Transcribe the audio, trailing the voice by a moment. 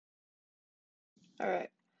All right.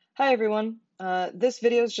 Hi, everyone. This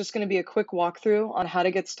video is just going to be a quick walkthrough on how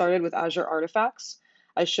to get started with Azure Artifacts.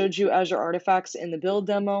 I showed you Azure Artifacts in the build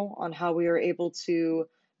demo on how we are able to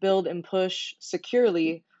build and push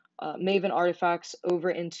securely Maven artifacts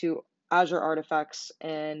over into Azure Artifacts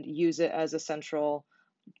and use it as a central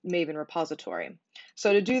Maven repository.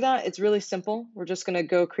 So to do that, it's really simple. We're just going to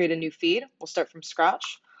go create a new feed. We'll start from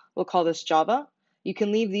scratch. We'll call this Java. You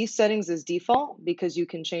can leave these settings as default because you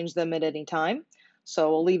can change them at any time.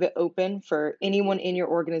 So we'll leave it open for anyone in your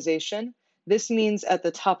organization. This means at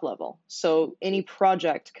the top level. So any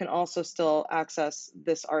project can also still access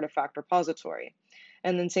this artifact repository.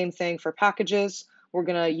 And then same thing for packages. We're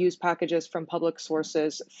going to use packages from public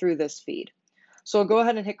sources through this feed. So I'll go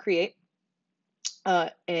ahead and hit create.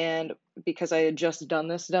 And because I had just done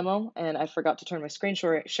this demo and I forgot to turn my screen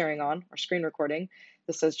sharing on or screen recording,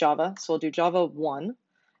 this says Java. So we'll do Java 1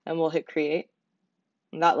 and we'll hit create.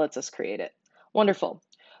 And that lets us create it. Wonderful.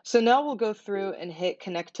 So now we'll go through and hit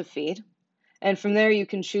connect to feed. And from there, you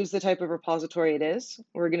can choose the type of repository it is.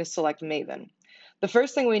 We're going to select Maven. The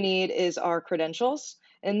first thing we need is our credentials.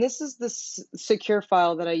 And this is the secure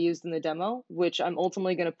file that I used in the demo, which I'm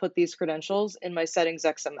ultimately going to put these credentials in my settings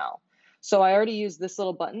XML. So I already used this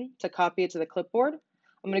little button to copy it to the clipboard.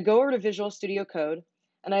 I'm going to go over to Visual Studio Code,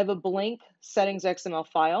 and I have a blank settings XML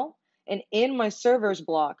file. And in my servers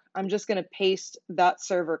block, I'm just going to paste that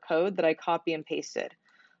server code that I copy and pasted.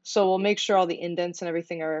 So we'll make sure all the indents and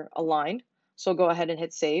everything are aligned. So we'll go ahead and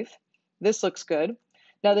hit save. This looks good.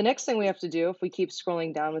 Now the next thing we have to do, if we keep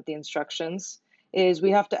scrolling down with the instructions, is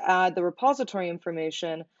we have to add the repository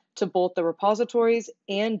information to both the repositories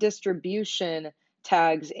and distribution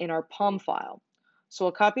tags in our POM file. So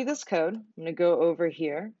we'll copy this code. I'm going to go over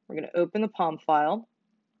here. We're going to open the POM file.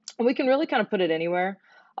 And we can really kind of put it anywhere.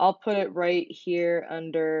 I'll put it right here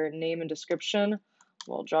under name and description.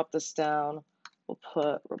 We'll drop this down. We'll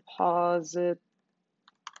put repos.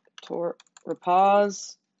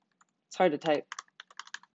 It's hard to type.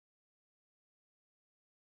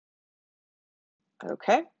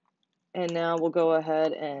 Okay. And now we'll go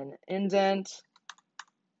ahead and indent.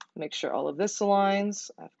 Make sure all of this aligns.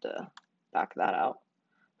 I have to back that out.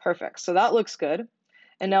 Perfect. So that looks good.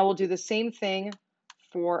 And now we'll do the same thing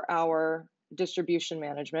for our distribution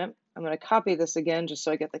management. I'm going to copy this again just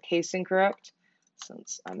so I get the casing correct,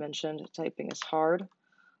 since I mentioned typing is hard.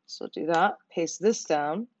 So do that. Paste this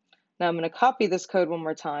down. Now I'm going to copy this code one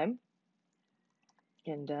more time.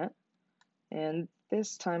 Indent. And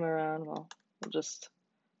this time around, well, we'll just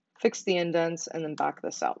fix the indents and then back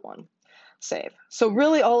this out one. Save. So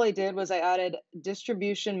really all I did was I added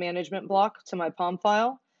distribution management block to my POM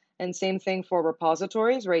file, and same thing for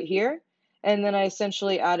repositories right here. And then I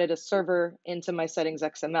essentially added a server into my settings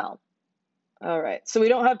XML. All right, so we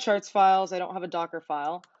don't have charts files. I don't have a Docker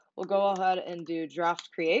file. We'll go ahead and do draft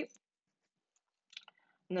create.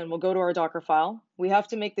 And then we'll go to our Docker file. We have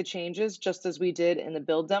to make the changes just as we did in the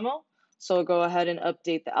build demo. So we'll go ahead and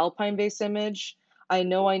update the Alpine base image. I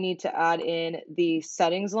know I need to add in the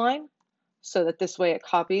settings line so that this way it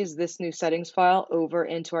copies this new settings file over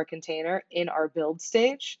into our container in our build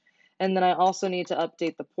stage. And then I also need to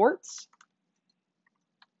update the ports.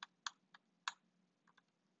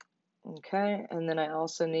 Okay, and then I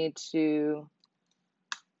also need to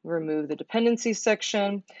remove the dependencies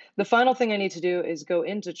section. The final thing I need to do is go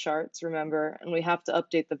into charts, remember, and we have to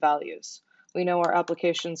update the values. We know our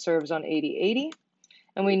application serves on 8080,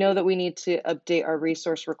 and we know that we need to update our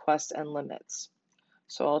resource requests and limits.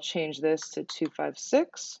 So I'll change this to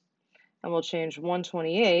 256, and we'll change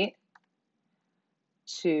 128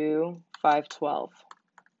 to 512.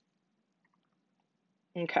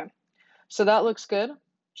 Okay, so that looks good.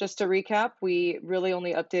 Just to recap, we really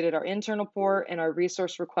only updated our internal port and our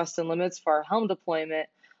resource requests and limits for our Helm deployment.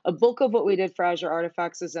 A bulk of what we did for Azure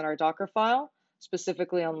Artifacts is in our Docker file,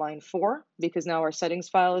 specifically on line 4, because now our settings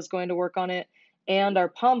file is going to work on it, and our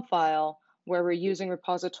POM file, where we're using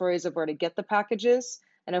repositories of where to get the packages.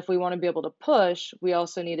 And if we want to be able to push, we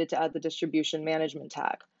also needed to add the distribution management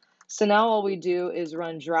tag. So now all we do is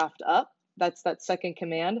run draft up. That's that second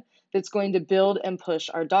command that's going to build and push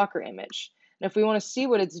our Docker image. And if we want to see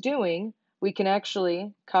what it's doing, we can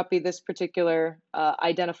actually copy this particular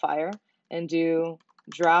identifier and do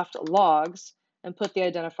draft logs and put the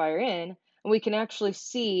identifier in. And we can actually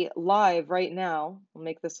see live right now, I'll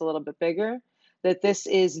make this a little bit bigger, that this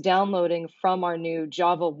is downloading from our new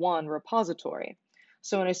Java 1 repository.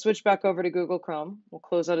 So when I switch back over to Google Chrome, we'll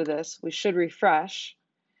close out of this, we should refresh.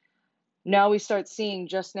 Now we start seeing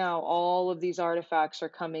just now all of these artifacts are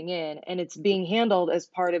coming in, and it's being handled as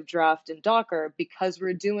part of Draft and Docker because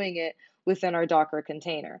we're doing it within our Docker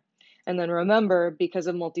container. And then remember, because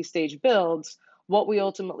of multi-stage builds, What we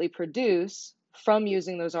ultimately produce from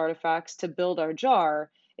using those artifacts to build our jar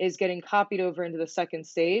is getting copied over into the second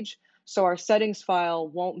stage. So our settings file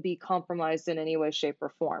won't be compromised in any way, shape, or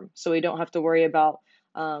form. So we don't have to worry about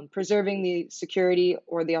preserving the security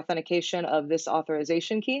or the authentication of this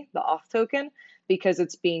authorization key, the auth token, because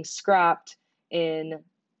it's being scrapped in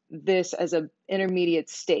this as an intermediate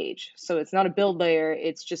stage. So it's not a build layer,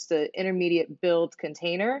 it's just an intermediate build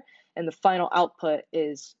container, and the final output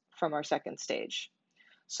is from our second stage.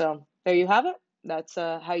 So there you have it. That's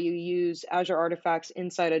how you use Azure Artifacts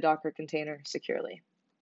inside a Docker container securely.